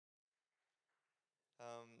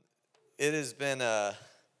It has been a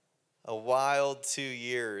wild 2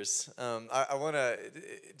 years. I want to,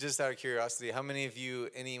 just out of curiosity, how many of you,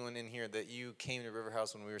 anyone in here, that you came to River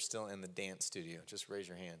House when we were still in the dance studio? Just raise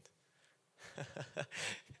your hand.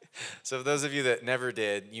 So for those of you that never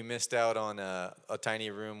did, you missed out on a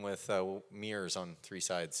tiny room with mirrors on three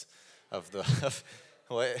sides of the,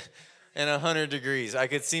 what? And 100 degrees. I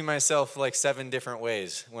could see myself like 7 different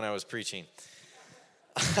ways when I was preaching.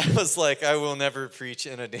 I was like, I will never preach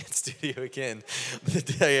in a dance studio again the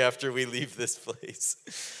day after we leave this place.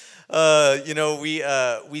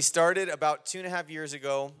 We started about 2.5 years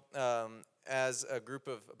ago as a group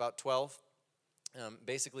of about 12,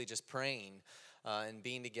 basically just praying and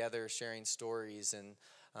being together, sharing stories, and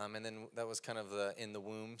then that was kind of the in the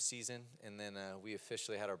womb season, and then we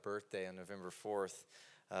officially had our birthday on November 4th.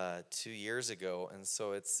 2 years ago, and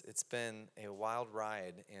so it's been a wild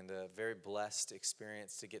ride and a very blessed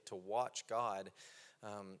experience to get to watch God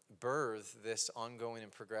birth this ongoing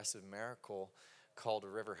and progressive miracle called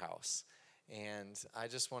River House. And I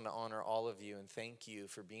just want to honor all of you and thank you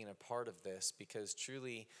for being a part of this, because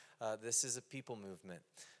truly this is a people movement.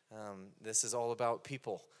 This is all about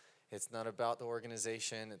people. It's not about the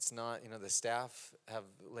organization. It's not, the staff have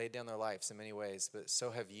laid down their lives in many ways, but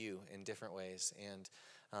so have you in different ways. And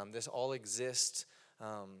this all exists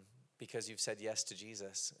because you've said yes to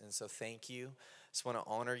Jesus. And so thank you. Just want to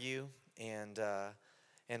honor you and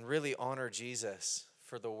really honor Jesus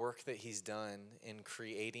for the work that he's done in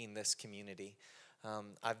creating this community.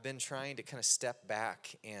 I've been trying to kind of step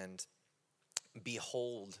back and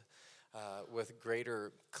behold with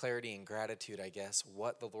greater clarity and gratitude, I guess,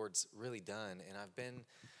 what the Lord's really done. And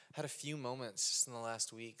had a few moments just in the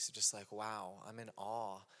last weeks, just like, wow, I'm in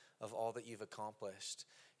awe of all that you've accomplished.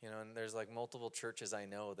 And there's like multiple churches I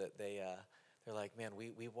know that they're like, man,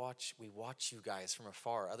 we watch you guys from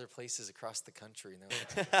afar, other places across the country, and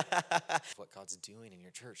they're like, what God's doing in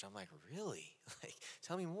your church. I'm like, really? Like,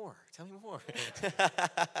 tell me more.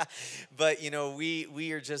 But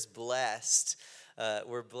we are just blessed.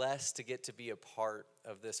 We're blessed to get to be a part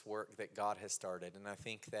of this work that God has started. And I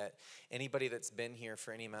think that anybody that's been here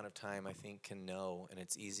for any amount of time, I think, can know, and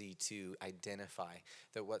it's easy to identify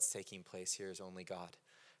that what's taking place here is only God.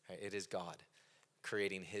 Right? It is God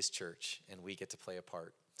creating his church, and we get to play a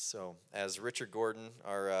part. So as Richard Gordon,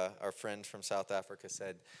 our friend from South Africa,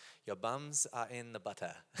 said, your bums are in the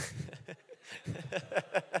butter.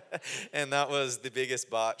 And that was the biggest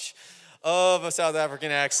botch of a South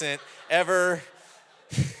African accent ever.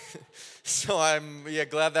 So I'm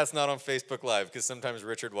glad that's not on Facebook Live, because sometimes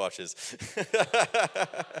Richard watches.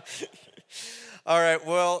 All right,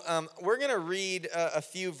 well, we're going to read a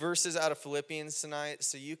few verses out of Philippians tonight,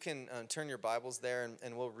 so you can turn your Bibles there,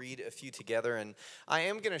 and we'll read a few together. And I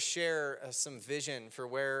am going to share some vision for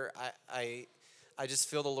where I just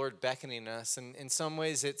feel the Lord beckoning us. And in some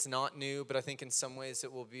ways it's not new, but I think in some ways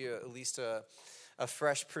it will be at least a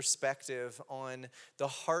fresh perspective on the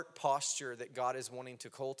heart posture that God is wanting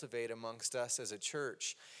to cultivate amongst us as a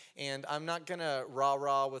church. And I'm not going to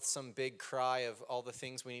rah-rah with some big cry of all the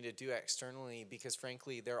things we need to do externally, because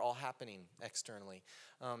frankly, they're all happening externally.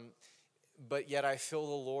 But yet I feel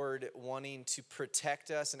the Lord wanting to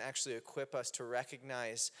protect us and actually equip us to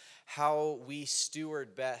recognize how we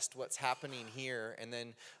steward best what's happening here, and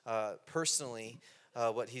then personally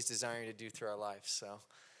what he's desiring to do through our lives. So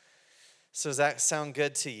does that sound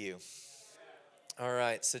good to you? All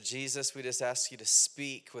right, so Jesus, we just ask you to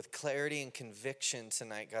speak with clarity and conviction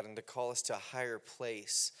tonight, God, and to call us to a higher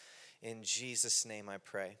place. In Jesus' name I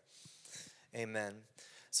pray. Amen.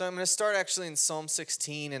 So I'm going to start actually in Psalm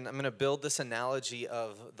 16, and I'm going to build this analogy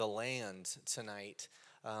of the land tonight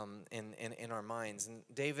in our minds. And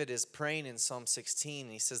David is praying in Psalm 16,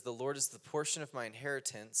 and he says, the Lord is the portion of my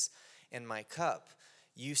inheritance and my cup.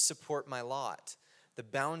 You support my lot. The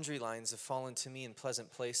boundary lines have fallen to me in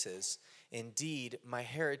pleasant places. Indeed, my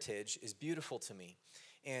heritage is beautiful to me.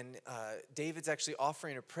 And David's actually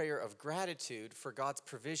offering a prayer of gratitude for God's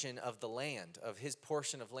provision of the land, of his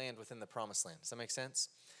portion of land within the promised land. Does that make sense?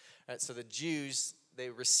 All right, so the Jews, they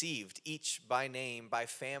received, each by name, by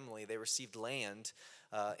family, they received land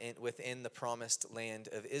within the promised land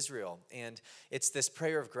of Israel. And it's this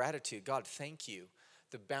prayer of gratitude. God, thank you.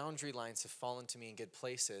 The boundary lines have fallen to me in good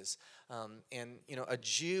places. A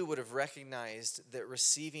Jew would have recognized that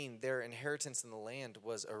receiving their inheritance in the land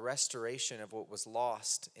was a restoration of what was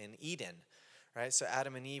lost in Eden, right? So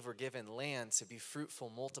Adam and Eve were given land to be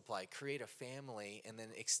fruitful, multiply, create a family, and then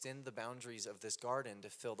extend the boundaries of this garden to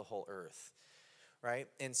fill the whole earth, right?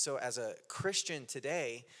 And so as a Christian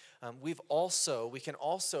today, we can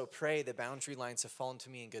also pray the boundary lines have fallen to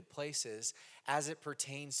me in good places as it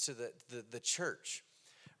pertains to the church.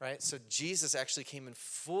 right? So Jesus actually came and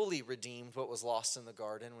fully redeemed what was lost in the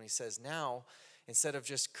garden when he says, now, instead of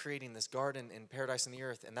just creating this garden in paradise on the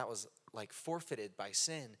earth, and that was like forfeited by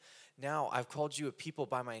sin, now I've called you a people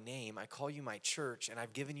by my name. I call you my church, and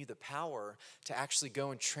I've given you the power to actually go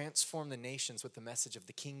and transform the nations with the message of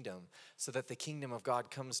the kingdom, so that the kingdom of God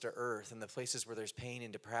comes to earth, and the places where there's pain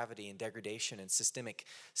and depravity and degradation and systemic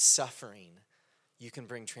suffering, you can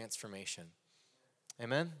bring transformation.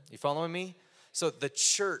 Amen? You following me? So the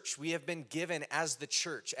church, we have been given as the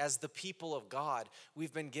church, as the people of God,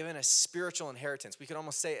 we've been given a spiritual inheritance. We could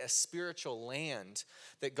almost say a spiritual land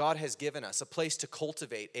that God has given us, a place to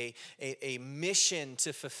cultivate, a mission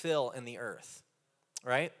to fulfill in the earth,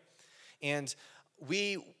 right? And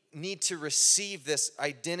we need to receive this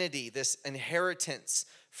identity, this inheritance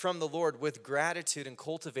from the Lord with gratitude and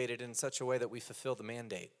cultivate it in such a way that we fulfill the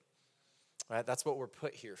mandate, right? That's what we're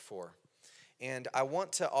put here for. And I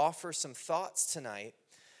want to offer some thoughts tonight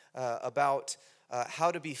about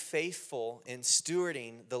how to be faithful in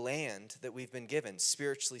stewarding the land that we've been given,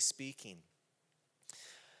 spiritually speaking.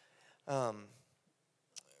 Rob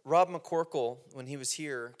McCorkle, when he was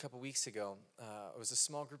here a couple weeks ago, it was a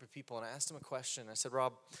small group of people, and I asked him a question. I said,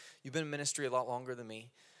 Rob, you've been in ministry a lot longer than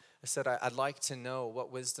me. I said, I'd like to know,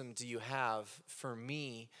 what wisdom do you have for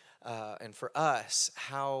me and for us,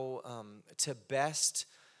 how to best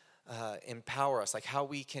empower us, like how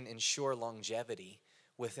we can ensure longevity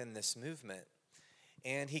within this movement.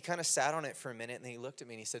 And he kind of sat on it for a minute, and then he looked at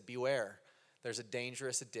me and he said, beware, there's a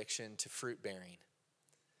dangerous addiction to fruit bearing.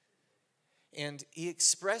 And he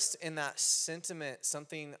expressed in that sentiment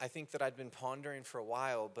something I think that I'd been pondering for a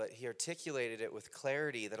while, but he articulated it with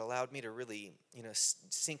clarity that allowed me to really,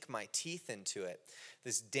 sink my teeth into it.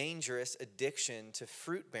 This dangerous addiction to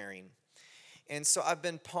fruit bearing. And so I've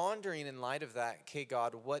been pondering in light of that, okay,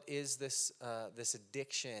 God, what is this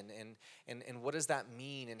addiction, and what does that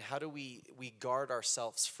mean, and how do we guard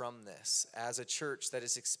ourselves from this as a church that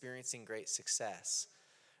is experiencing great success,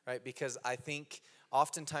 right? Because I think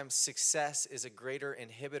oftentimes success is a greater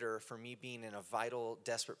inhibitor for me being in a vital,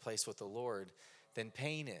 desperate place with the Lord than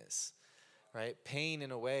pain is. Right? Pain,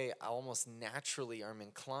 in a way, I almost naturally am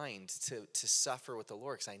inclined to suffer with the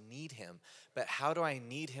Lord because I need him. But how do I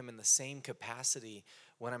need him in the same capacity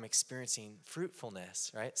when I'm experiencing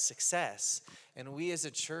fruitfulness, right? Success. And we as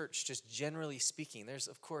a church, just generally speaking, there's,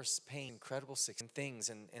 of course, pain, incredible things.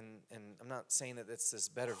 And I'm not saying that it's this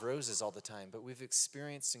bed of roses all the time, but we've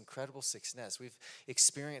experienced incredible success. We've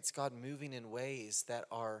experienced God moving in ways that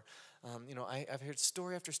are I've heard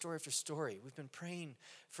story after story after story. We've been praying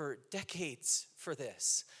for decades for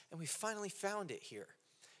this, and we finally found it here.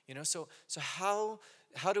 So how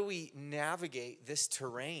do we navigate this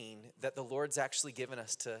terrain that the Lord's actually given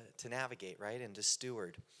us to navigate, right, and to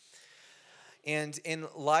steward? And in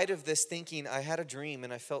light of this thinking, I had a dream,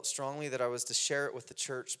 and I felt strongly that I was to share it with the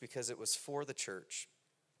church because it was for the church.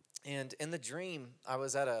 And in the dream, I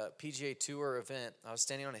was at a PGA Tour event. I was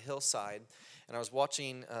standing on a hillside, and I was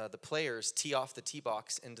watching the players tee off the tee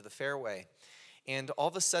box into the fairway. And all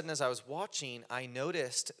of a sudden, as I was watching, I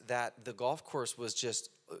noticed that the golf course was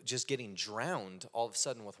just getting drowned all of a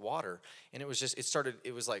sudden with water. And it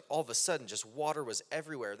was like all of a sudden just water was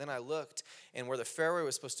everywhere. Then I looked, and where the fairway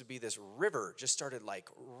was supposed to be, this river just started like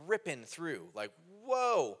ripping through, like,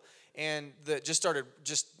 whoa. And just started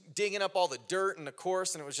digging up all the dirt in the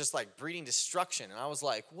course, and it was just like breeding destruction. And I was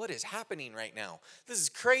like, what is happening right now? This is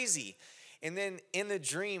crazy. And then in the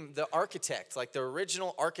dream, the architect, like the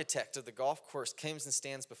original architect of the golf course, comes and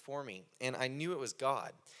stands before me. And I knew it was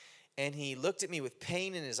God. And he looked at me with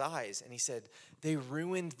pain in his eyes, and he said, they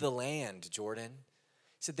ruined the land, Jordan.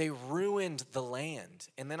 He said, they ruined the land.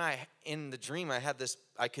 And then in the dream, I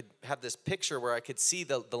could have this picture where I could see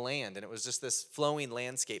the land, and it was just this flowing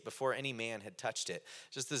landscape before any man had touched it.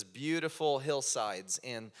 Just this beautiful hillsides.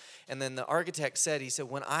 And then the architect said,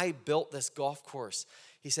 when I built this golf course,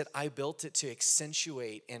 he said, I built it to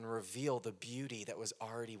accentuate and reveal the beauty that was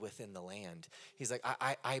already within the land. He's like,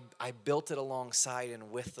 I built it alongside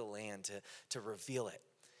and with the land to reveal it.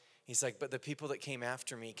 He's like, but the people that came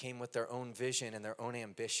after me came with their own vision and their own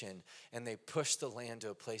ambition, and they pushed the land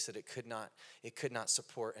to a place that it could not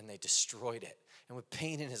support, and they destroyed it. And with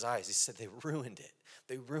pain in his eyes, he said they ruined it.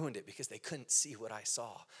 They ruined it because they couldn't see what I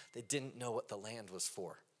saw. They didn't know what the land was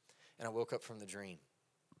for. And I woke up from the dream.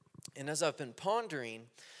 And as I've been pondering,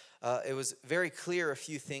 it was very clear a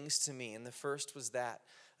few things to me. And the first was that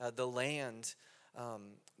the land,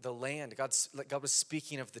 God was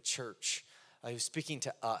speaking of the church. He was speaking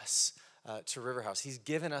to us, to River House. He's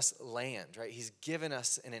given us land, right? He's given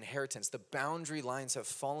us an inheritance. The boundary lines have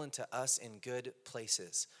fallen to us in good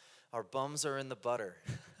places. Our bums are in the butter.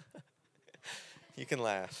 You can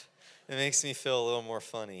laugh. It makes me feel a little more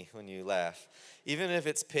funny when you laugh. Even if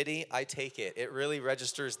it's pity, I take it. It really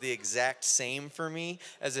registers the exact same for me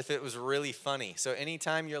as if it was really funny. So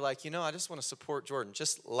anytime you're like, I just want to support Jordan,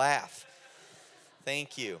 just laugh.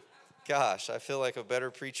 Thank you. Gosh, I feel like a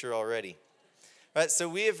better preacher already. All right, so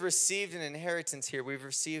we have received an inheritance here. We've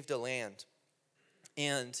received a land.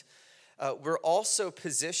 And we're also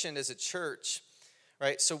positioned as a church,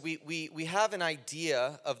 right? So we have an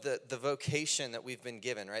idea of the vocation that we've been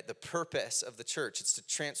given, right? The purpose of the church. It's to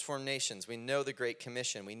transform nations. We know the Great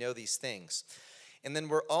Commission. We know these things. And then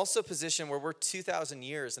we're also positioned where we're 2,000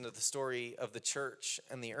 years into the story of the church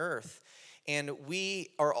and the earth. And we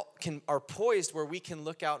are poised where we can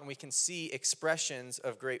look out and we can see expressions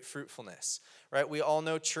of great fruitfulness, right? We all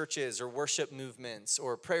know churches or worship movements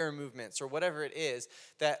or prayer movements or whatever it is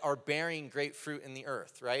that are bearing great fruit in the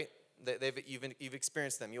earth, right? You've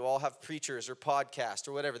experienced them. You all have preachers or podcasts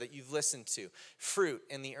or whatever that you've listened to. Fruit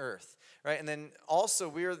in the earth, right? And then also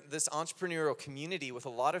we're this entrepreneurial community with a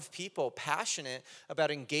lot of people passionate about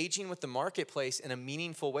engaging with the marketplace in a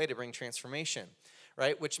meaningful way to bring transformation,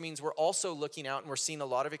 right? Which means we're also looking out and we're seeing a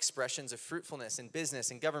lot of expressions of fruitfulness in business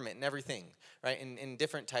and government and everything, right? In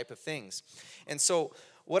different type of things. And so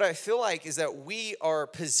what I feel like is that we are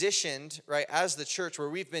positioned, right, as the church where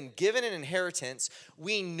we've been given an inheritance.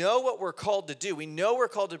 We know what we're called to do. We know we're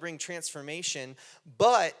called to bring transformation,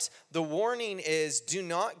 but the warning is do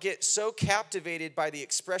not get so captivated by the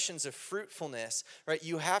expressions of fruitfulness, right?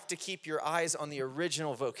 You have to keep your eyes on the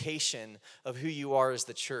original vocation of who you are as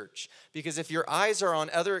the church. Because if your eyes are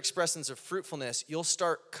on other expressions of fruitfulness, you'll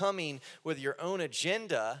start coming with your own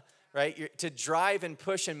agenda, right, to drive and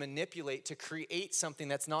push and manipulate to create something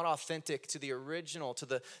that's not authentic to the original, to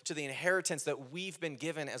the inheritance that we've been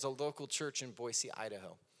given as a local church in Boise,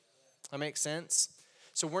 Idaho. That makes sense?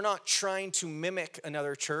 So we're not trying to mimic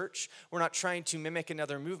another church. We're not trying to mimic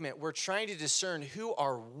another movement. We're trying to discern who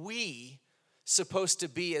are we supposed to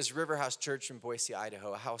be as Riverhouse Church in Boise,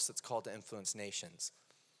 Idaho, a house that's called to influence nations.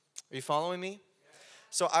 Are you following me?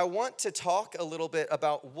 So I want to talk a little bit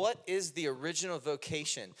about what is the original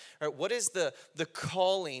vocation, right? What is the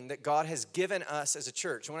calling that God has given us as a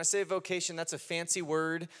church? And when I say vocation, that's a fancy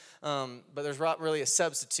word, but there's not really a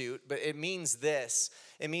substitute, but it means this.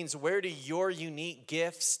 It means where do your unique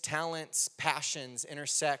gifts, talents, passions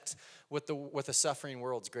intersect with the suffering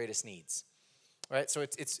world's greatest needs, right? So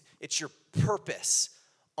it's your purpose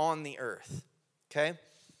on the earth, okay?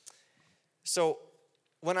 So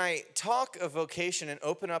when I talk of vocation and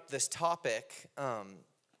open up this topic,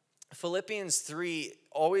 Philippians 3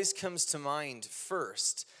 always comes to mind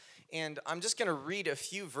first. And I'm just going to read a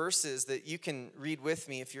few verses that you can read with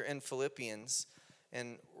me if you're in Philippians.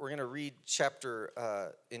 And we're going to read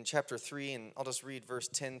in chapter 3, and I'll just read verse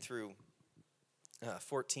 10 through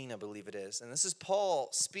 14, I believe it is. And this is Paul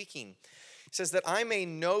speaking. He says that I may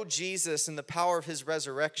know Jesus and the power of his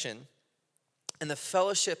resurrection and the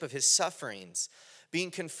fellowship of his sufferings, being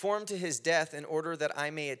conformed to his death in order that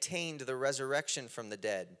I may attain to the resurrection from the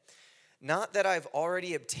dead. Not that I've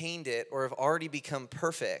already obtained it or have already become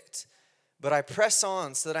perfect, but I press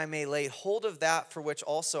on so that I may lay hold of that for which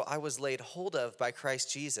also I was laid hold of by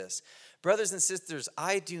Christ Jesus. Brothers and sisters,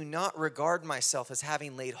 I do not regard myself as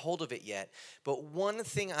having laid hold of it yet, but one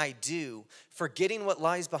thing I do, forgetting what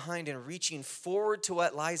lies behind and reaching forward to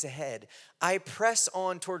what lies ahead, I press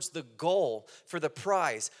on towards the goal for the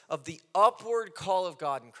prize of the upward call of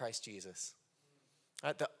God in Christ Jesus.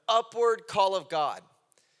 Right, the upward call of God.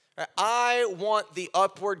 Right, I want the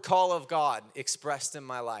upward call of God expressed in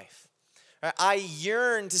my life. Right, I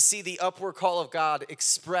yearn to see the upward call of God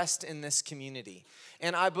expressed in this community.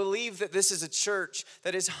 And I believe that this is a church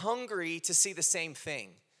that is hungry to see the same thing.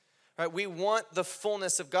 Right? We want the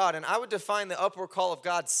fullness of God. And I would define the upward call of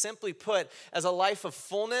God, simply put, as a life of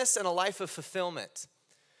fullness and a life of fulfillment.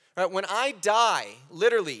 Right? When I die,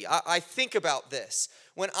 literally, I think about this.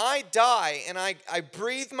 When I die and I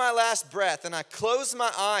breathe my last breath and I close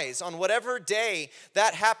my eyes on whatever day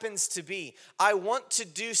that happens to be, I want to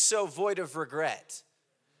do so void of regret.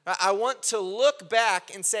 I want to look back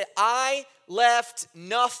and say, I left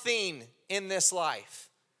nothing in this life.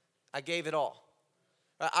 I gave it all.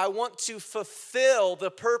 I want to fulfill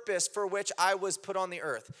the purpose for which I was put on the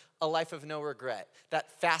earth, a life of no regret.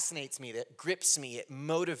 That fascinates me, that grips me, it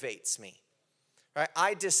motivates me. Right?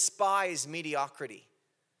 I despise mediocrity.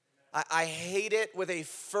 I hate it with a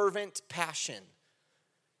fervent passion.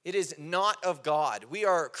 It is not of God. We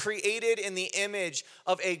are created in the image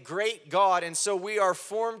of a great God, and so we are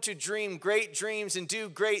formed to dream great dreams and do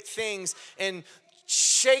great things and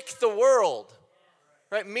shake the world.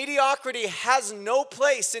 Right? Mediocrity has no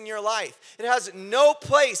place in your life. It has no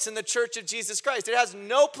place in the church of Jesus Christ. It has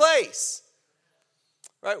no place.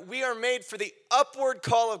 Right? We are made for the upward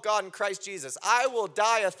call of God in Christ Jesus. I will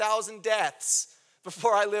die 1,000 deaths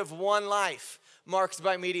before I live one life marked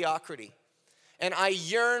by mediocrity. And I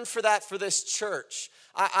yearn for that for this church.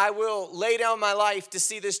 I will lay down my life to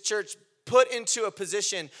see this church put into a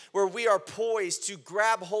position where we are poised to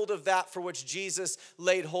grab hold of that for which Jesus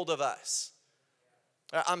laid hold of us.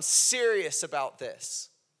 I'm serious about this.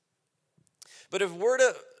 But if we're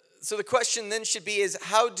to, so the question then should be is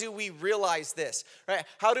how do we realize this, right?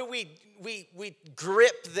 How do we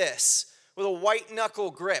grip this with a white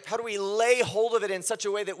knuckle grip? How do we lay hold of it in such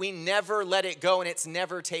a way that we never let it go and it's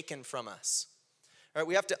never taken from us? All right,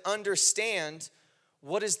 we have to understand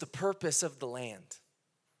what is the purpose of the land.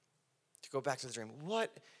 To go back to the dream,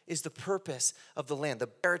 what is the purpose of the land, the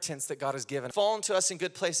inheritance that God has given, fallen to us in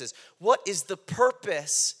good places? What is the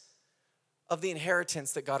purpose of the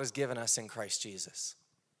inheritance that God has given us in Christ Jesus?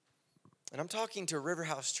 And I'm talking to River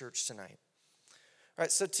House Church tonight. All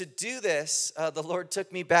right, so to do this, the Lord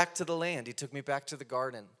took me back to the land. He took me back to the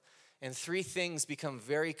garden. And three things become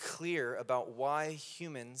very clear about why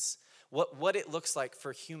humans, what it looks like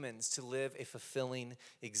for humans to live a fulfilling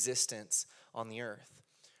existence on the earth.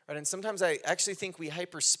 Right, and sometimes I actually think we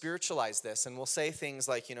hyper-spiritualize this, and we'll say things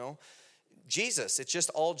like, Jesus, it's just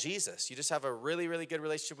all Jesus. You just have a really, really good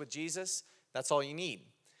relationship with Jesus. That's all you need.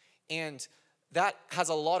 And that has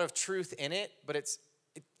a lot of truth in it, but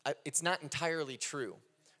it's not entirely true,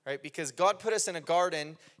 right? Because God put us in a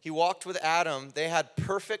garden. He walked with Adam. They had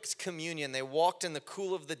perfect communion. They walked in the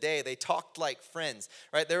cool of the day. They talked like friends,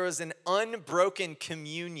 right? There was an unbroken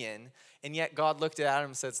communion, and yet God looked at Adam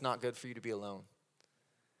and said, it's not good for you to be alone.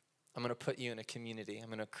 I'm going to put you in a community. I'm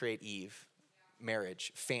going to create Eve,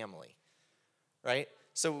 marriage, family, right?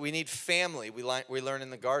 So we need family. We learn in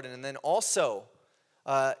the garden. And then also,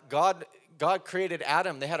 God created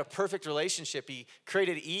Adam. They had a perfect relationship. He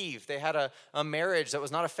created Eve. They had a marriage that was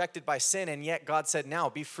not affected by sin. And yet God said, now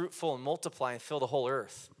be fruitful and multiply and fill the whole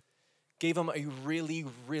earth. Gave them a really,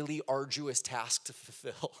 really arduous task to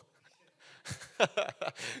fulfill.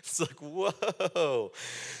 It's like, whoa,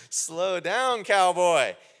 slow down,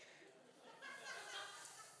 cowboy.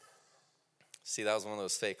 See, that was one of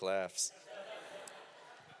those fake laughs.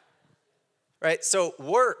 Right, so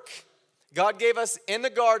work. God gave us in the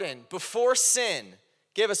garden, before sin,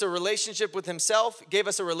 gave us a relationship with himself, gave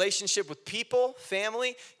us a relationship with people,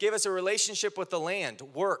 family, gave us a relationship with the land,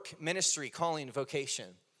 work, ministry, calling, vocation.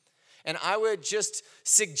 And I would just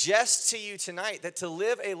suggest to you tonight that to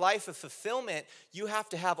live a life of fulfillment, you have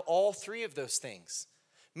to have all three of those things.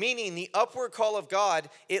 Meaning the upward call of God,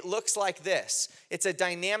 it looks like this. It's a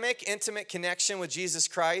dynamic, intimate connection with Jesus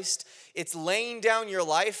Christ. It's laying down your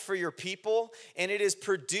life for your people, and it is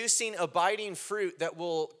producing abiding fruit that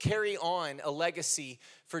will carry on a legacy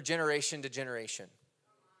for generation to generation.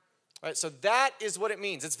 All right, so that is what it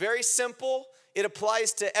means. It's very simple. It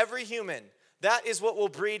applies to every human. That is what will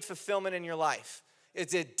breed fulfillment in your life.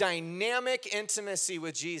 It's a dynamic intimacy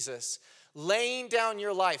with Jesus, laying down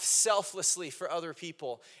your life selflessly for other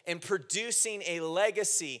people and producing a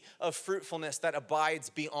legacy of fruitfulness that abides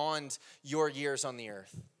beyond your years on the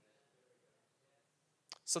earth.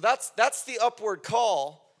 So that's the upward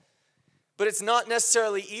call, but it's not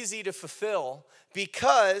necessarily easy to fulfill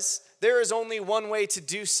because there is only one way to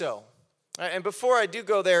do so. And before I do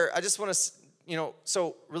go there, I just want to,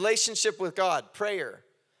 so relationship with God, prayer,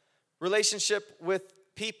 relationship with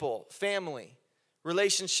people, family,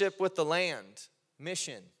 relationship with the land,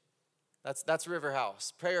 mission. That's River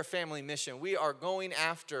House. Prayer, family, mission. We are going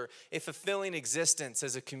after a fulfilling existence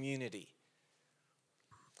as a community.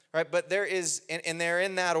 Right? But there is, and they're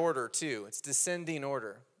in that order too. It's descending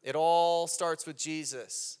order. It all starts with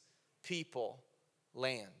Jesus, people,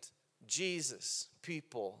 land. Jesus,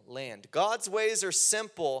 people, land. God's ways are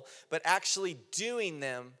simple, but actually doing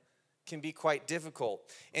them can be quite difficult.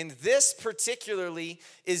 And this particularly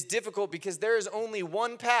is difficult because there is only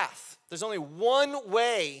one path. There's only one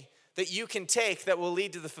way that you can take that will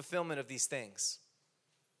lead to the fulfillment of these things.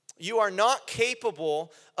 You are not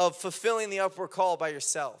capable of fulfilling the upward call by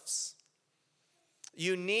yourselves.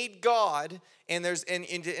 You need God, and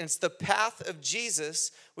it's the path of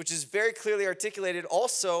Jesus, which is very clearly articulated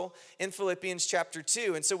also in Philippians chapter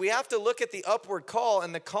 2. And so we have to look at the upward call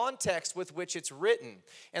and the context with which it's written.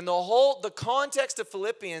 And the context of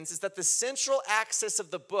Philippians is that the central axis of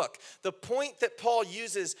the book, the point that Paul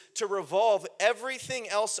uses to revolve everything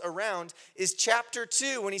else around, is chapter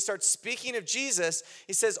 2. When he starts speaking of Jesus,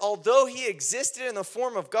 he says, although he existed in the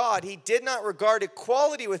form of God, he did not regard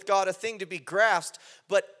equality with God a thing to be grasped,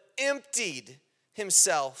 but emptied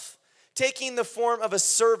himself, taking the form of a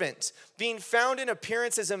servant, being found in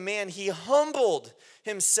appearance as a man, he humbled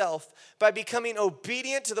himself by becoming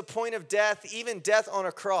obedient to the point of death, even death on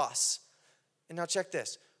a cross. And now check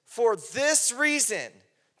this. For this reason,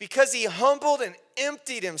 because he humbled and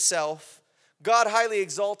emptied himself, God highly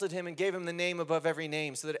exalted him and gave him the name above every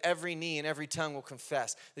name, so that every knee and every tongue will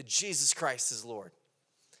confess that Jesus Christ is Lord.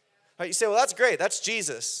 Right, you say, well, that's great. That's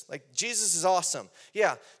Jesus. Like, Jesus is awesome.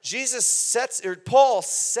 Yeah, Paul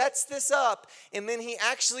sets this up, and then he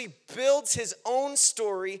actually builds his own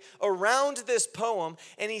story around this poem,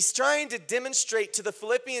 and he's trying to demonstrate to the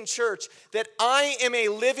Philippian church that I am a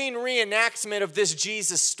living reenactment of this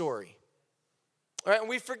Jesus story. All right, and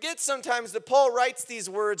we forget sometimes that Paul writes these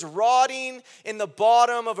words rotting in the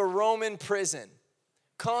bottom of a Roman prison,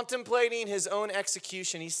 contemplating his own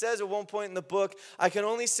execution. He says at one point in the book, I can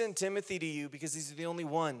only send Timothy to you because he's the only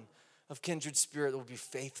one of kindred spirit that will be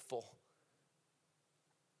faithful.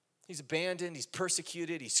 He's abandoned, he's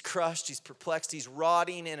persecuted, he's crushed, he's perplexed, he's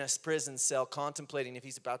rotting in a prison cell, contemplating if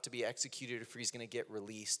he's about to be executed or if he's going to get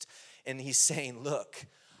released. And he's saying, look,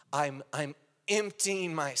 I'm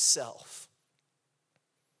emptying myself.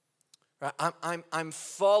 Right? I'm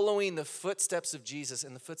following the footsteps of Jesus,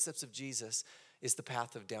 and the footsteps of Jesus is the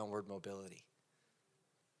path of downward mobility.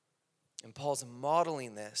 And Paul's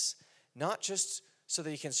modeling this, not just so that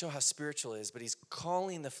he can show how spiritual it is, but he's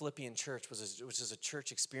calling the Philippian church, which is a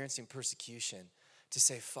church experiencing persecution, to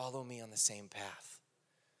say, follow me on the same path.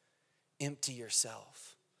 Empty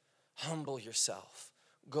yourself. Humble yourself.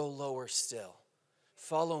 Go lower still.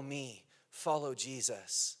 Follow me. Follow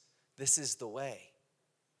Jesus. This is the way.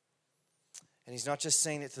 And he's not just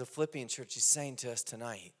saying it to the Philippian church, he's saying to us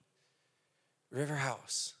tonight, River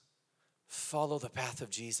House, follow the path of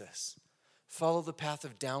Jesus. Follow the path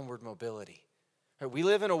of downward mobility. Right, we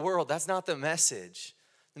live in a world, that's not the message.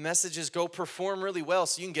 The message is go perform really well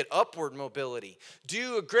so you can get upward mobility.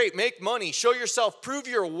 Do great, make money, show yourself, prove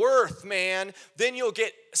your worth, man. Then you'll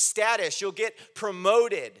get status, you'll get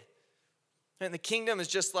promoted. And the kingdom is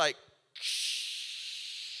just like,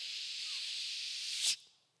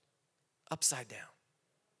 upside down.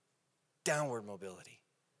 Downward mobility.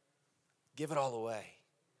 Give it all away.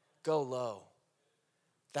 Go low.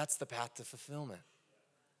 That's the path to fulfillment.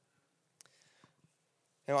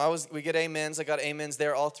 You know, we get amens. I got amens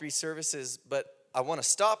there all three services, but I want to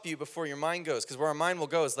stop you before your mind goes, because where our mind will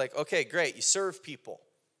go is like, okay, great, you serve people.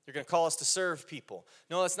 You're going to call us to serve people.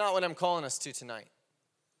 No, that's not what I'm calling us to tonight.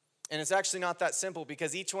 And it's actually not that simple,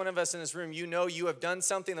 because each one of us in this room, you know you have done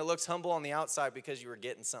something that looks humble on the outside because you were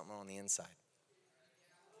getting something on the inside.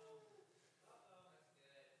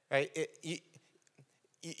 Right?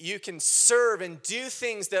 You can serve and do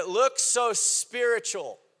things that look so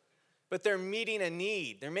spiritual, but they're meeting a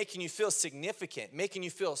need. They're making you feel significant, making you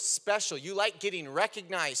feel special. You like getting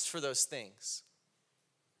recognized for those things.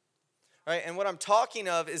 Right? And what I'm talking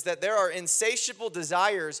of is that there are insatiable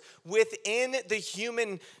desires within the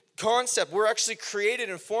human concept. We're actually created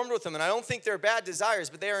and formed with them, and I don't think they're bad desires,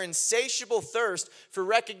 but they are insatiable thirst for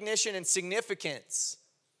recognition and significance.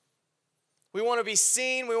 We want to be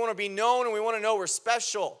seen, we want to be known, and we want to know we're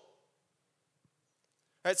special.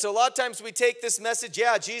 Right, so a lot of times we take this message,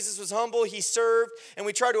 yeah, Jesus was humble, he served, and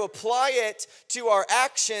we try to apply it to our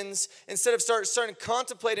actions instead of starting to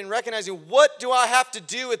contemplate and recognizing, what do I have to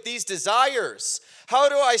do with these desires? How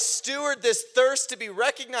do I steward this thirst to be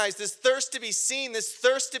recognized, this thirst to be seen, this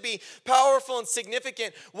thirst to be powerful and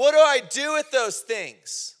significant? What do I do with those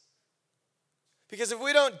things? Because if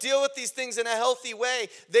we don't deal with these things in a healthy way,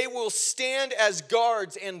 they will stand as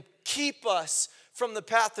guards and keep us from the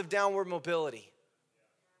path of downward mobility.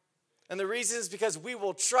 And the reason is because we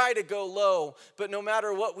will try to go low, but no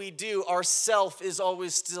matter what we do, our self is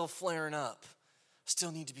always still flaring up. I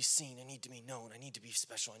still need to be seen. I need to be known. I need to be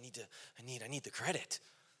special. I need the credit.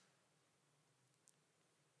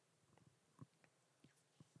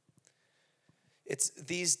 It's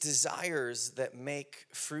these desires that make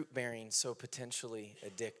fruit bearing so potentially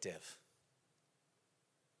addictive.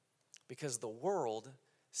 Because the world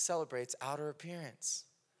celebrates outer appearance.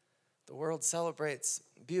 The world celebrates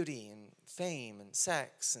beauty and fame and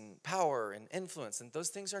sex and power and influence, and those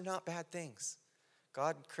things are not bad things.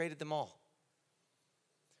 God created them all.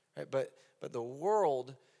 Right? But the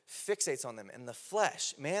world fixates on them, and the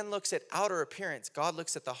flesh. Man looks at outer appearance. God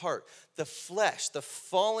looks at the heart. The flesh, the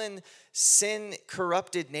fallen,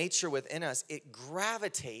 sin-corrupted nature within us, it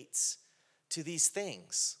gravitates to these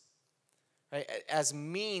things, right, as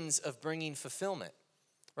means of bringing fulfillment.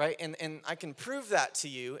 Right? And I can prove that to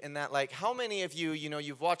you in that, like, how many of you,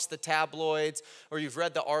 you've watched the tabloids or you've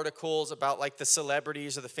read the articles about, like, the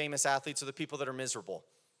celebrities or the famous athletes or the people that are miserable?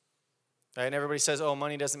 Right? And everybody says, oh,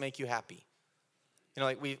 money doesn't make you happy.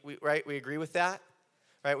 Like we agree with that?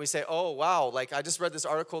 Right? We say, oh, wow, like I just read this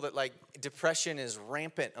article that like depression is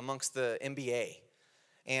rampant amongst the NBA.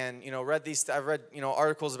 And, I've read,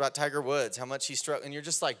 articles about Tiger Woods, how much he struggled. And you're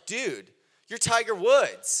just like, dude, you're Tiger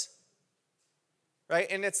Woods. Right?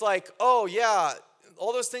 And it's like, oh, yeah,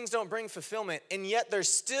 all those things don't bring fulfillment. And yet there's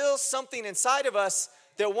still something inside of us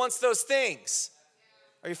that wants those things.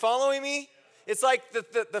 Are you following me? It's like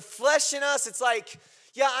the flesh in us, it's like,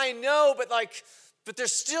 yeah, I know, but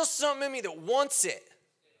there's still something in me that wants it.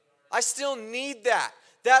 I still need that.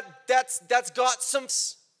 That's got some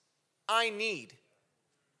I need.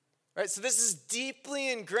 Right? So this is deeply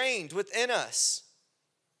ingrained within us.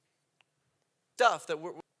 Stuff that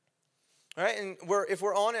we're right, and if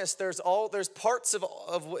we're honest, there's parts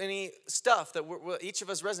of any stuff that each of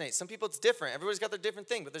us resonate. Some people it's different. Everybody's got their different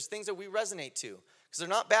thing, but there's things that we resonate to because they're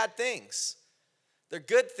not bad things. They're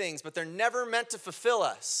good things, but they're never meant to fulfill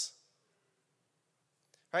us.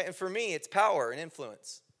 Right? And for me, it's power and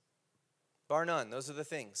influence. Bar none. Those are the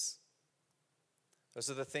things. Those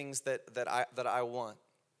are the things that I want.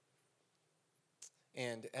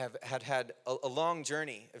 And have had a long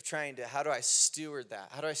journey of trying to, how do I steward that?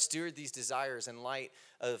 How do I steward these desires in light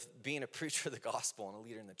of being a preacher of the gospel and a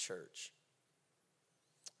leader in the church?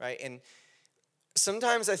 Right? And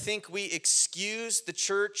sometimes I think we excuse the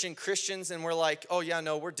church and Christians and we're like, oh yeah,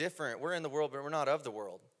 no, we're different. We're in the world, but we're not of the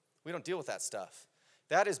world. We don't deal with that stuff.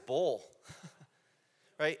 That is bull.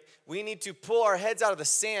 Right? We need to pull our heads out of the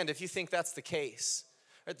sand if you think that's the case.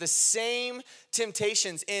 Right? The same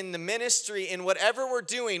temptations in the ministry, in whatever we're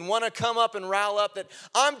doing, want to come up and rile up that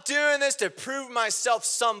I'm doing this to prove myself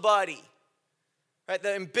somebody. Right?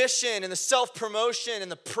 The ambition and the self-promotion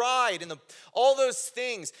and the pride and all those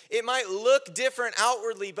things. It might look different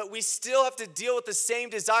outwardly, but we still have to deal with the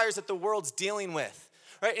same desires that the world's dealing with.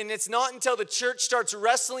 Right? And it's not until the church starts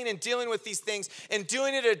wrestling and dealing with these things and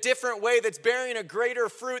doing it a different way that's bearing a greater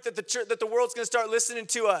fruit that the world's going to start listening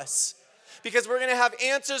to us. Because we're going to have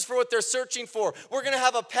answers for what they're searching for. We're going to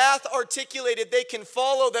have a path articulated they can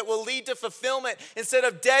follow that will lead to fulfillment instead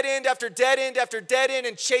of dead end after dead end after dead end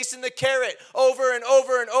and chasing the carrot over and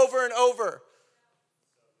over and over and over.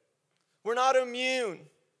 We're not immune.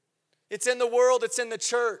 It's in the world, it's in the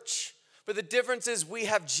church. But the difference is we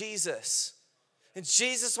have Jesus. And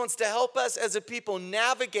Jesus wants to help us as a people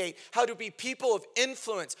navigate how to be people of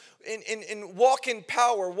influence and walk in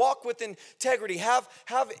power, walk with integrity, have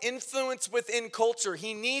influence within culture.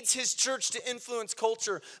 He needs his church to influence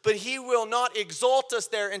culture, but he will not exalt us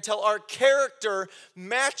there until our character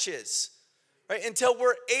matches, right? Until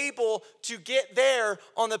we're able to get there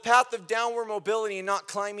on the path of downward mobility and not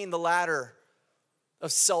climbing the ladder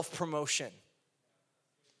of self-promotion.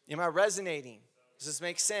 Am I resonating? Does this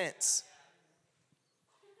make sense?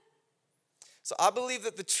 So I believe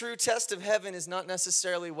that the true test of heaven is not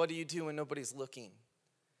necessarily what do you do when nobody's looking.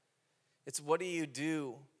 It's what do you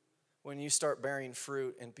do when you start bearing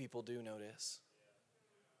fruit and people do notice.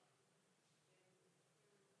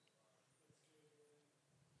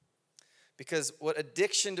 Because what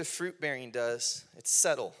addiction to fruit bearing does, it's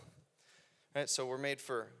settle. Right? So we're made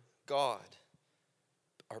for God,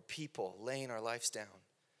 our people, laying our lives down,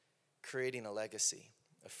 creating a legacy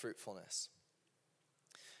of fruitfulness.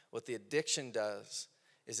 What the addiction does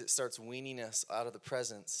is it starts weaning us out of the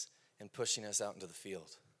presence and pushing us out into the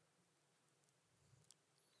field.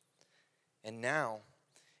 And now,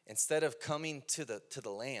 instead of coming to the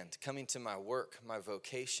land, coming to my work, my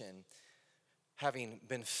vocation, having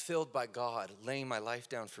been filled by God, laying my life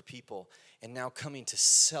down for people, and now coming to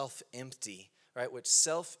self-empty, right? Which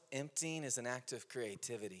self-emptying is an act of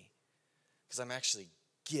creativity because I'm actually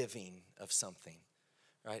giving of something.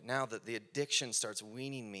 Right now that the addiction starts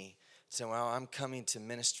weaning me, so well, I'm coming to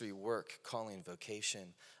ministry work, calling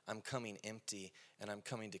vocation. I'm coming empty and I'm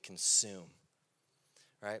coming to consume.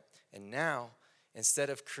 Right? And now,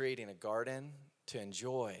 instead of creating a garden to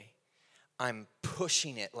enjoy, I'm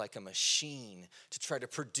pushing it like a machine to try to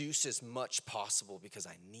produce as much possible because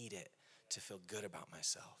I need it to feel good about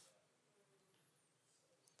myself.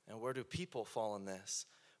 And where do people fall in this?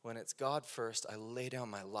 When it's God first, I lay down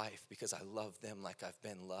my life because I love them like I've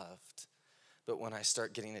been loved. But when I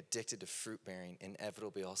start getting addicted to fruit bearing,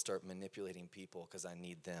 inevitably I'll start manipulating people because I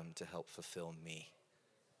need them to help fulfill me.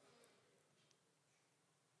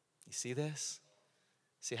 You see this?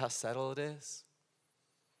 See how subtle it is?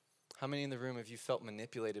 How many in the room have you felt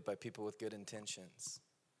manipulated by people with good intentions?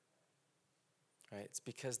 Right? It's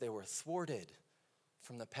because they were thwarted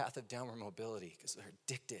from the path of downward mobility because they're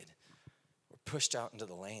addicted. We're pushed out into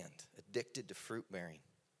the land, addicted to fruit bearing.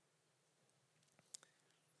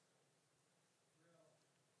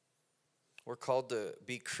 We're called to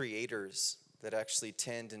be creators that actually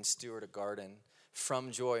tend and steward a garden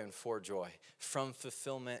from joy and for joy, from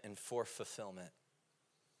fulfillment and for fulfillment.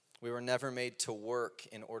 We were never made to work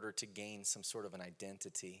in order to gain some sort of an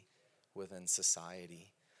identity within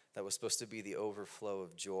society. That was supposed to be the overflow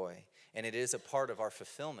of joy. And it is a part of our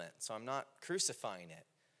fulfillment. So I'm not crucifying it.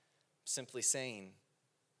 I'm simply saying,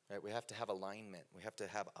 right, we have to have alignment. We have to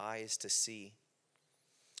have eyes to see.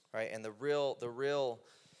 Right? And the real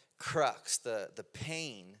crux, the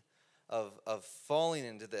pain of falling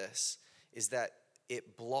into this is that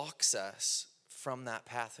it blocks us from that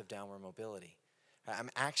path of downward mobility. I'm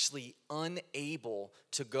actually unable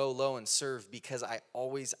to go low and serve because I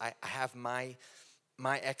have my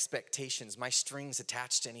expectations, my strings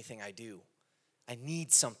attached to anything I do. I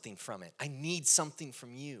need something from it. I need something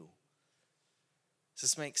from you. Does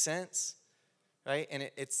this make sense? Right? And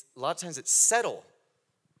it's a lot of times it's subtle.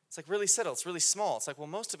 It's like really subtle. It's really small. It's like, well,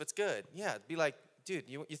 most of it's good. Yeah, it'd be like, dude,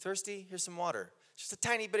 you thirsty? Here's some water. Just a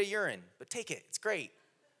tiny bit of urine, but take it. It's great.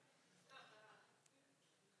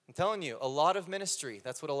 I'm telling you, a lot of ministry,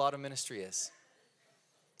 that's what a lot of ministry is.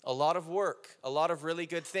 A lot of work, a lot of really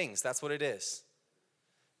good things, that's what it is.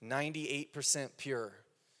 98% pure.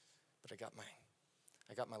 But I got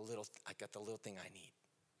the little thing I need.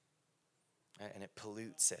 Right? And it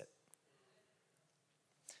pollutes it.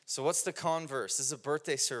 So what's the converse? This is a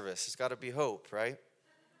birthday service. There's got to be hope, right?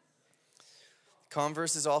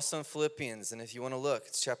 Converse is also in Philippians, and if you want to look,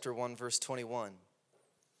 it's chapter 1, verse 21.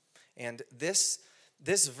 And this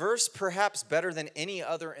verse, perhaps better than any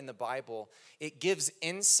other in the Bible, it gives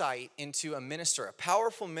insight into a minister, a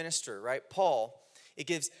powerful minister, right? Paul, it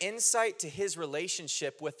gives insight to his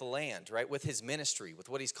relationship with the land, right? With his ministry, with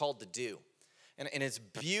what he's called to do. And it's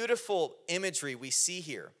beautiful imagery we see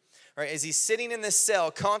here. Right, as he's sitting in this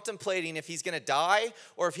cell contemplating if he's going to die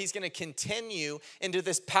or if he's going to continue into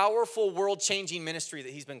this powerful world-changing ministry that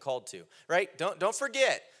he's been called to, right? Don't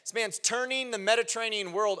forget, this man's turning the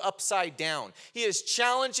Mediterranean world upside down. He is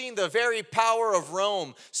challenging the very power of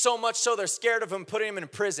Rome, so much so they're scared of him, putting him in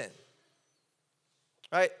prison.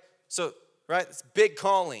 Right? So, right, it's big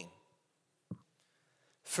calling.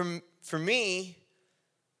 For me,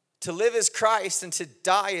 to live is Christ and to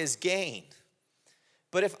die is gain.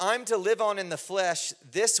 But if I'm to live on in the flesh,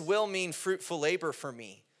 this will mean fruitful labor for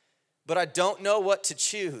me. But I don't know what to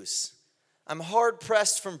choose. I'm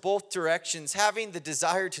hard-pressed from both directions, having the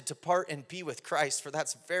desire to depart and be with Christ, for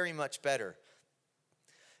that's very much better.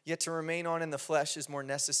 Yet to remain on in the flesh is more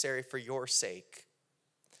necessary for your sake.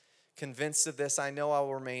 Convinced of this, I know I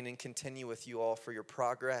will remain and continue with you all for your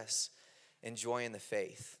progress and joy in the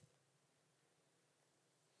faith.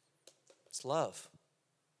 It's love.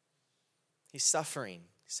 He's suffering.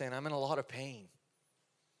 He's saying, I'm in a lot of pain.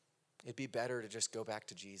 It'd be better to just go back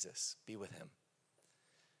to Jesus, be with him.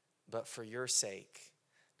 But for your sake,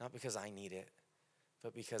 not because I need it,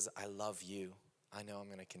 but because I love you, I know I'm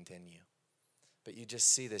going to continue. But you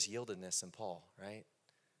just see this yieldedness in Paul, right?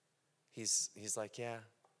 He's like, yeah,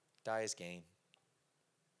 die is gain.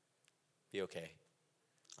 Be okay.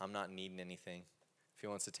 I'm not needing anything. If he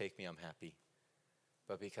wants to take me, I'm happy.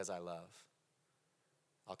 But because I love,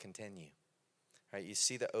 I'll continue. Right, you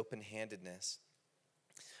see the open-handedness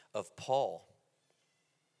of Paul.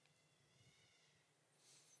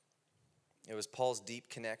 It was Paul's deep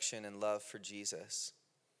connection and love for Jesus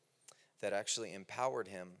that actually empowered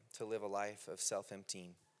him to live a life of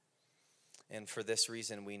self-emptying. And for this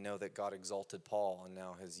reason, we know that God exalted Paul and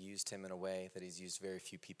now has used him in a way that he's used very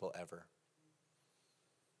few people ever.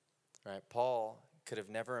 Right, Paul could have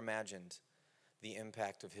never imagined the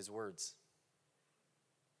impact of his words.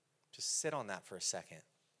 Just sit on that for a second.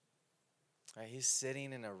 Right, he's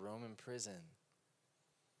sitting in a Roman prison.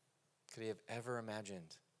 Could he have ever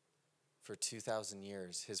imagined for 2,000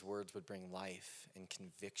 years his words would bring life and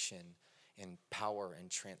conviction and power and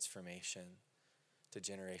transformation to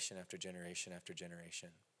generation after generation after generation?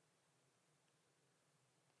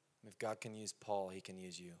 If God can use Paul, he can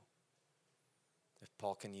use you. If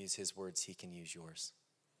Paul can use his words, he can use yours.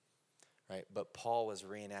 Right? But Paul was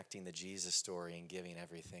reenacting the Jesus story and giving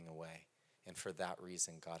everything away. And for that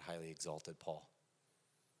reason, God highly exalted Paul.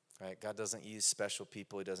 Right? God doesn't use special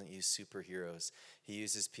people. He doesn't use superheroes. He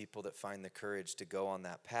uses people that find the courage to go on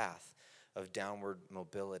that path of downward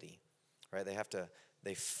mobility. Right?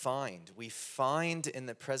 We find in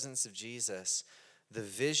the presence of Jesus the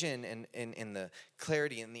vision and the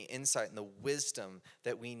clarity and the insight and the wisdom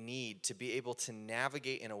that we need to be able to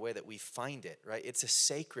navigate in a way that we find it, right? It's a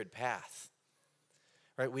sacred path,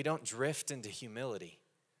 right? We don't drift into humility.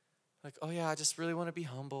 Like, oh yeah, I just really want to be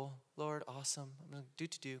humble. Lord, awesome. I'm going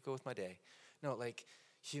to go with my day. No, like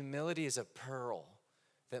humility is a pearl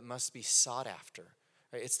that must be sought after.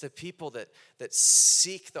 Right? It's the people that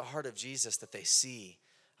seek the heart of Jesus that they see.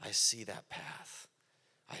 I see that path.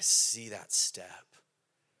 I see that step.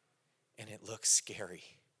 And it looks scary.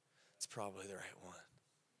 It's probably the right one.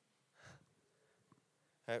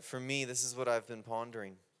 Right, for me, this is what I've been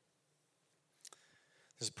pondering.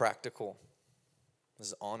 This is practical. This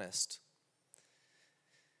is honest.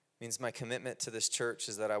 It means my commitment to this church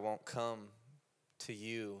is that I won't come to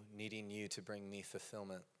you needing you to bring me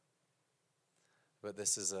fulfillment. But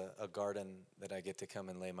this is a garden that I get to come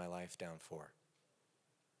and lay my life down for.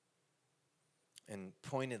 And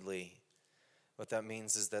pointedly, what that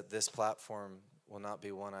means is that this platform will not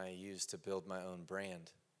be one I use to build my own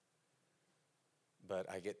brand, but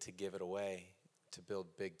I get to give it away to build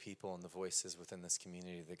big people and the voices within this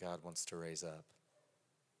community that God wants to raise up.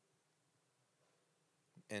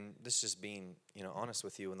 And this is just being, honest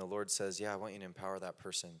with you. When the Lord says, yeah, I want you to empower that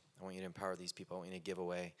person. I want you to empower these people. I want you to give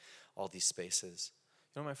away all these spaces.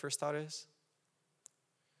 You know what my first thought is?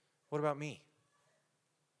 What about me?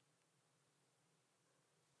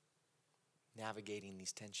 Navigating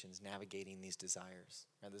these tensions, navigating these desires.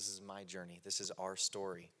 Now, this is my journey. This is our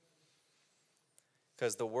story.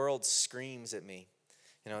 Because the world screams at me.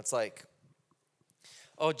 It's like,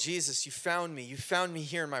 oh, Jesus, you found me. You found me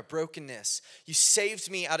here in my brokenness. You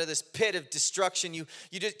saved me out of this pit of destruction. You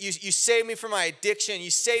saved me from my addiction.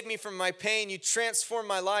 You saved me from my pain. You transformed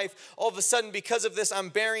my life. All of a sudden, because of this, I'm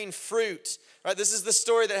bearing fruit. Right? This is the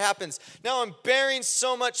story that happens. Now I'm bearing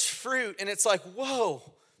so much fruit, and it's like, whoa.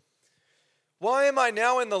 Why am I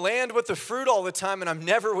now in the land with the fruit all the time and I'm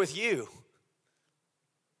never with you?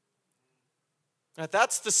 Now,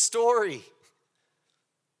 that's the story.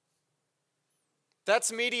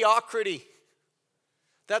 That's mediocrity.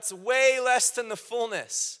 That's way less than the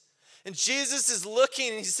fullness. And Jesus is looking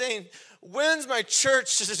and he's saying, when's my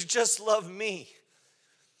church to just love me?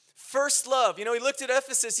 First love. He looked at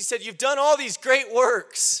Ephesus. He said, you've done all these great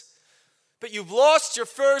works, but you've lost your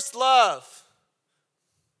first love.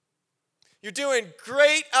 You're doing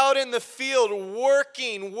great out in the field,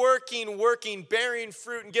 working, bearing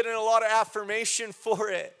fruit and getting a lot of affirmation for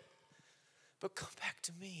it. But come back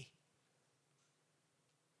to me.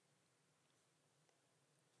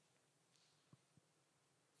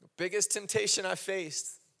 The biggest temptation I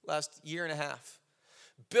faced last year and a half.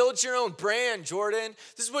 Build your own brand, Jordan.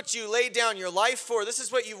 This is what you laid down your life for. This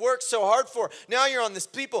is what you worked so hard for. Now you're on this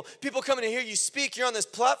people coming to hear you speak. You're on this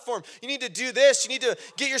platform. You need to do this. You need to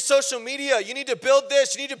get your social media. You need to build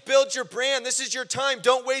this. You need to build your brand. This is your time.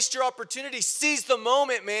 Don't waste your opportunity. Seize the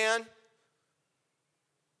moment, man.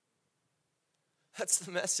 That's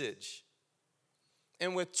the message.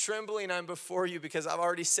 And with trembling, I'm before you because I've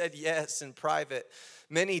already said yes in private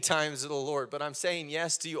many times to the Lord, but I'm saying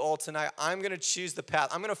yes to you all tonight. I'm going to choose the path.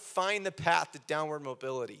 I'm going to find the path to downward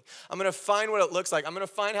mobility. I'm going to find what it looks like. I'm going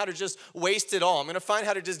to find how to just waste it all. I'm going to find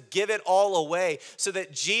how to just give it all away so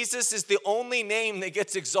that Jesus is the only name that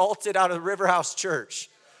gets exalted out of River House Church.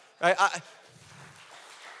 Right?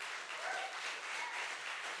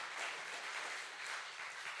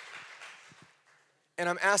 And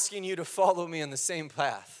I'm asking you to follow me on the same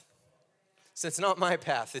path. So it's not my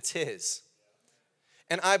path, it's his.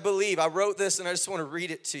 And I wrote this and I just want to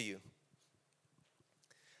read it to you.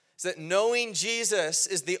 It's that knowing Jesus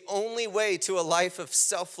is the only way to a life of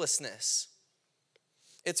selflessness.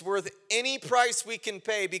 It's worth any price we can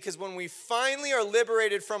pay because when we finally are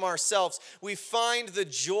liberated from ourselves, we find the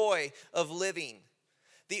joy of living.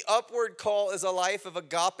 The upward call is a life of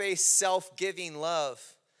agape, self-giving love.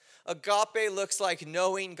 Agape looks like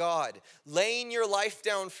knowing God, laying your life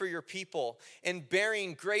down for your people, and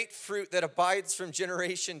bearing great fruit that abides from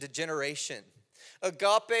generation to generation.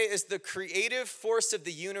 Agape is the creative force of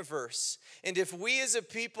the universe. And if we as a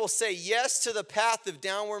people say yes to the path of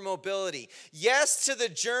downward mobility, yes to the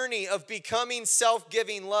journey of becoming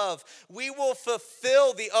self-giving love, we will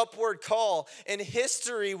fulfill the upward call, and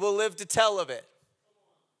history will live to tell of it.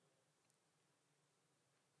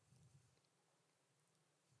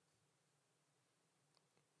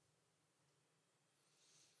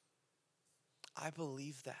 I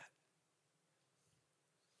believe that.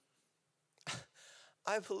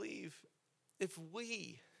 I believe if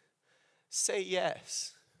we say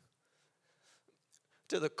yes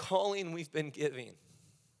to the calling we've been giving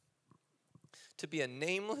to be a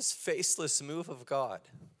nameless, faceless move of God,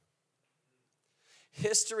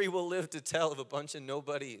 history will live to tell of a bunch of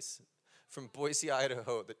nobodies from Boise,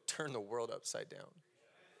 Idaho that turned the world upside down.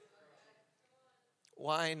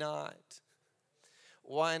 Why not?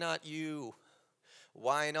 Why not you?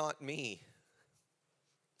 Why not me?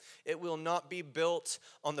 It will not be built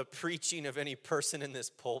on the preaching of any person in this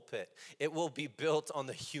pulpit. It will be built on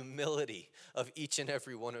the humility of each and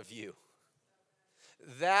every one of you.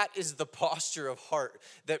 That is the posture of heart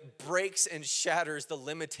that breaks and shatters the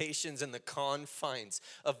limitations and the confines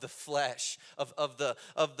of the flesh, of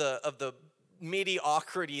the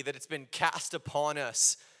mediocrity that it's been cast upon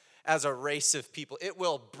us as a race of people. It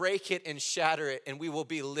will break it and shatter it, and we will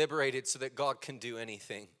be liberated so that God can do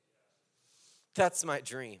anything. That's my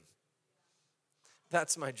dream.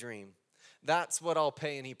 That's my dream. That's what I'll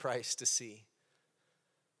pay any price to see.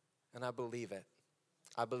 And I believe it.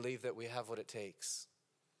 I believe that we have what it takes.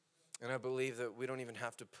 And I believe that we don't even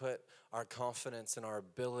have to put our confidence in our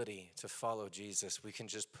ability to follow Jesus. We can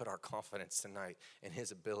just put our confidence tonight in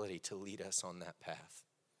his ability to lead us on that path.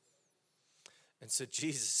 And so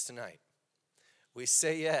Jesus, tonight, we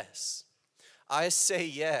say yes. I say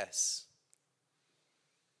yes.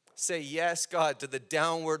 Say yes, God, to the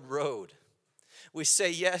downward road. We say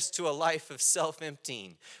yes to a life of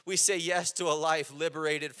self-emptying. We say yes to a life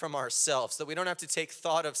liberated from ourselves, that we don't have to take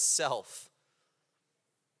thought of self.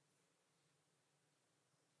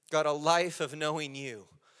 God, a life of knowing you,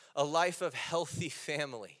 a life of healthy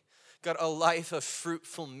family. God, a life of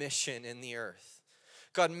fruitful mission in the earth.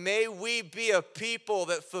 God, may we be a people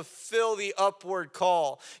that fulfill the upward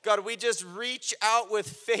call. God, we just reach out with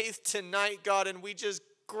faith tonight, God, and we just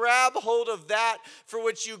grab hold of that for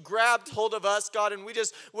which you grabbed hold of us, God, and we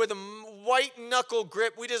just, with a white knuckle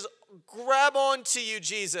grip, we just grab onto you,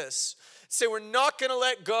 Jesus. Say, we're not going to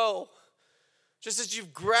let go. Just as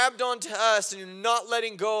you've grabbed onto us and you're not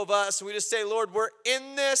letting go of us. And we just say, Lord, we're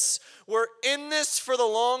in this for the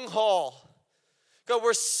long haul. God,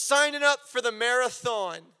 we're signing up for the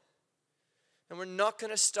marathon. And we're not going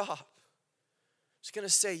to stop. Just going to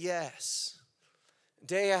say yes.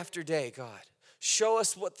 Day after day, God. Show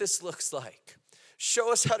us what this looks like.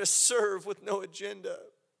 Show us how to serve with no agenda.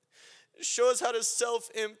 Show us how to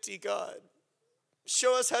self-empty, God.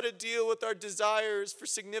 Show us how to deal with our desires for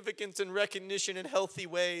significance and recognition in healthy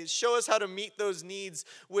ways. Show us how to meet those needs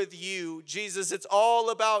with you. Jesus, it's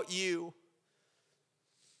all about you.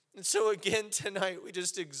 And so again tonight, we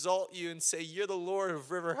just exalt you and say, you're the Lord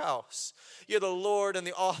of River House. You're the Lord and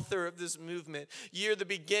the author of this movement. You're the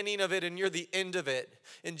beginning of it and you're the end of it.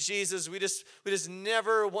 And Jesus, we just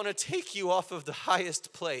never want to take you off of the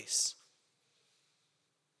highest place.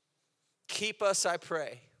 Keep us, I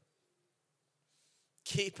pray.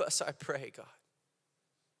 Keep us, I pray, God.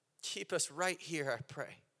 Keep us right here, I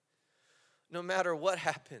pray. No matter what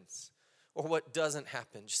happens or what doesn't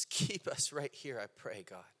happen, just keep us right here, I pray,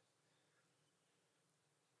 God.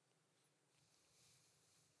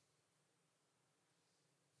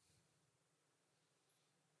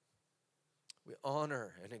 We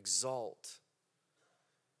honor and exalt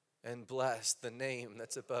and bless the name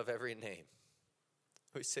that's above every name.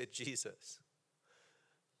 We say, Jesus,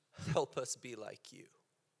 help us be like you.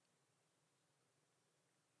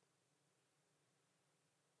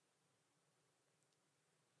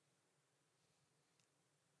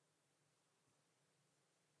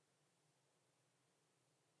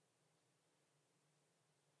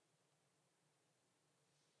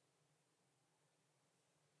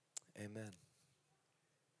 Amen.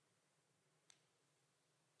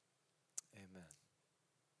 Amen.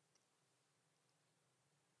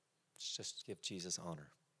 Let's just give Jesus honor.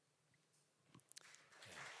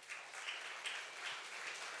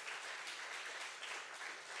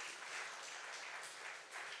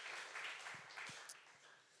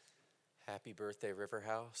 Happy birthday, River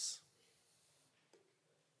House.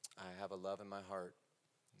 I have a love in my heart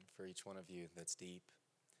for each one of you that's deep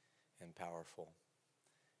and powerful.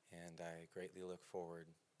 And I greatly look forward,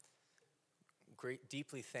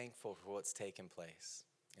 deeply thankful for what's taken place.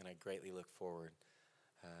 And I greatly look forward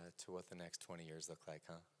to what the next 20 years look like,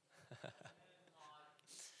 huh?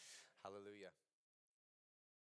 Hallelujah.